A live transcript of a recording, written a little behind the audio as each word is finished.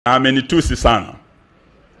Amenitusi sana.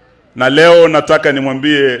 Na leo nataka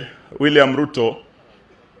nimwambie William Ruto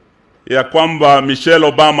ya kwamba Michelle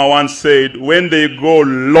Obama once said, when they go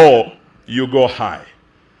low, you go high.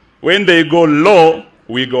 When they go low,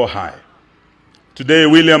 we go high. Today,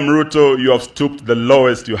 William Ruto, you have stooped the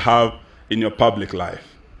lowest you have in your public life.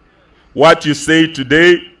 What you say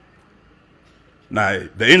today, now,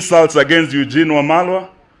 the insults against Eugene Wamalwa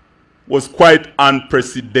was quite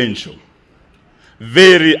unprecedented.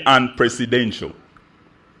 Very unprecedented.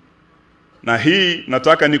 Na hii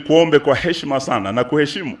nataka ni kuombe kwa heshima sana na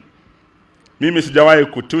kuheshimu. Mimi sijawahi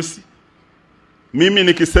kutusi. Mimi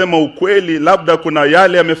nikisema ukweli labda kuna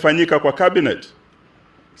yale yamefanyika kwa cabinet.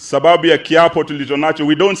 Sababu ya kiapo tulichonacho,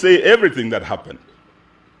 we don't say everything that happened.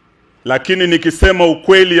 Lakini nikisema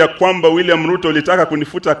ukweli ya kwamba William Ruto ulitaka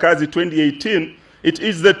kunifuta kazi 2018, it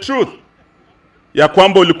is the truth. Ya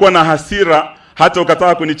kwamba ulikuwa na hasira hata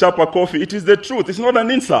ukataka kunichapa kofi, it is the truth. It's not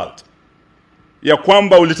an insult. Ya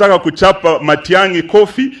kwamba ulitaka kuchapa Matiang'i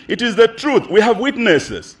kofi, it is the truth. We have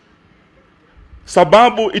witnesses.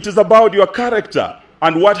 Sababu it is about your character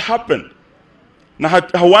and what happened. Na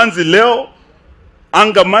hawanzi leo,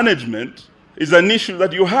 anger management is an issue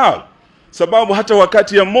that you have. Sababu hata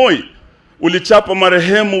wakati ya Moi ulichapa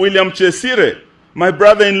marehemu William Chesire, my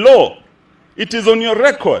brother-in-law. It is on your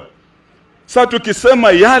record. Sasa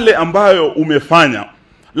tukisema yale ambayo umefanya,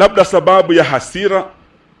 labda sababu ya hasira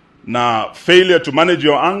na failure to manage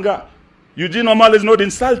your anger, Eugene Wamalwa is not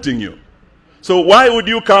insulting you. So why would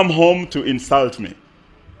you come home to insult me?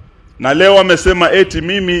 Na leo amesema eti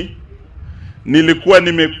mimi nilikuwa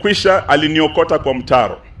nimekwisha, aliniokota kwa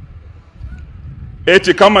mtaro.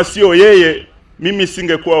 Eti kama sio yeye, mimi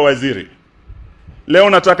singekuwa waziri. Leo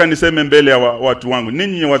nataka niseme mbele ya watu wangu,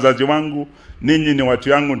 ninyi ni wazazi wangu, ninyi ni watu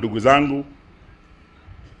yangu, ndugu zangu.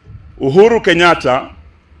 Uhuru Kenyatta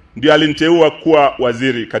ndiye aliniteua kuwa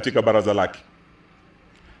waziri katika baraza lake.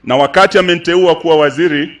 Na wakati ameniteua kuwa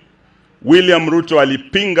waziri, William Ruto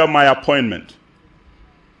alipinga my appointment.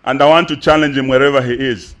 And I want to challenge him wherever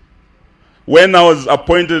he is. When I was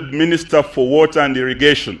appointed Minister for Water and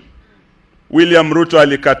Irrigation, William Ruto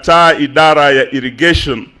alikataa idara ya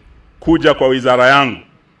irrigation kuja kwa wizara yangu.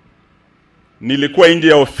 Nilikuwa nje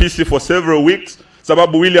ya ofisi for several weeks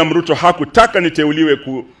sababu William Ruto hakutaka niteuliwe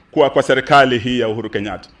kwa serikali hii ya Uhuru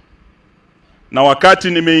Kenyatta. Na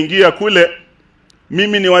wakati nimeingia kule,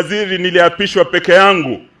 mimi ni waziri, niliapishwa peke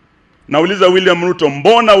yangu. Nauliza William Ruto,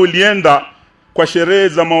 mbona ulienda kwa sherehe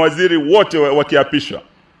za mawaziri wote wakiapishwa?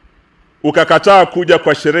 Ukakataa kuja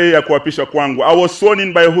kwa sherehe ya kuapishwa kwangu. I was sworn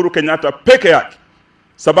in by Uhuru Kenyatta peke yake.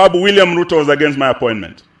 Sababu William Ruto was against my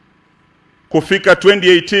appointment. Kufika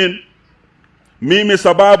 2018, mimi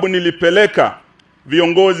sababu nilipeleka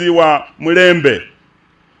viongozi wa Mlembe,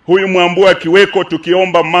 huyu Mwambua Kiweko,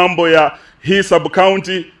 tukiomba mambo ya hii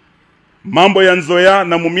sub-county, mambo ya Nzoia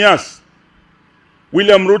na Mumias.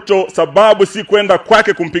 William Ruto sababu si kwenda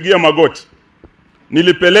kwake kumpigia magoti.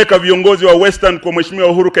 Nilipeleka viongozi wa Western kwa Mheshimiwa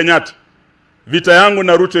Uhuru Kenyatta. Vita yangu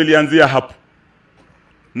na Ruto ilianzia hapo.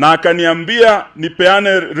 Na akaniambia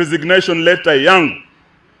nipeane resignation letter yangu.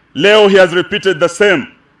 Leo he has repeated the same,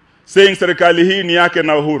 saying serikali hii ni yake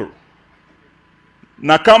na Uhuru.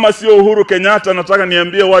 Na kama sio Uhuru Kenyatta, nataka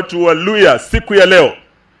niambie watu wa Luya siku ya leo,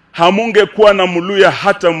 hamungekuwa na Mluya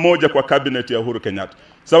hata mmoja kwa cabinet ya Uhuru Kenyatta.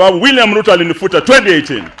 Sababu William Ruto alinifuta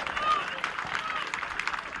 2018.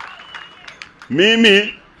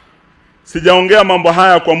 Mimi sijaongea mambo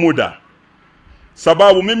haya kwa muda.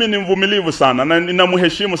 Sababu mimi ni mvumilivu sana na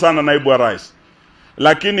ninamheshimu sana naibu wa rais.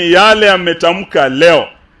 Lakini yale ametamka leo,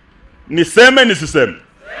 niseme nisiseme?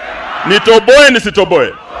 Nitoboe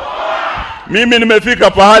nisitoboe? Mimi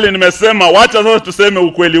nimefika pahali nimesema wacha sasa tuseme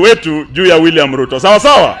ukweli wetu juu ya William Ruto. Sawa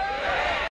sawa?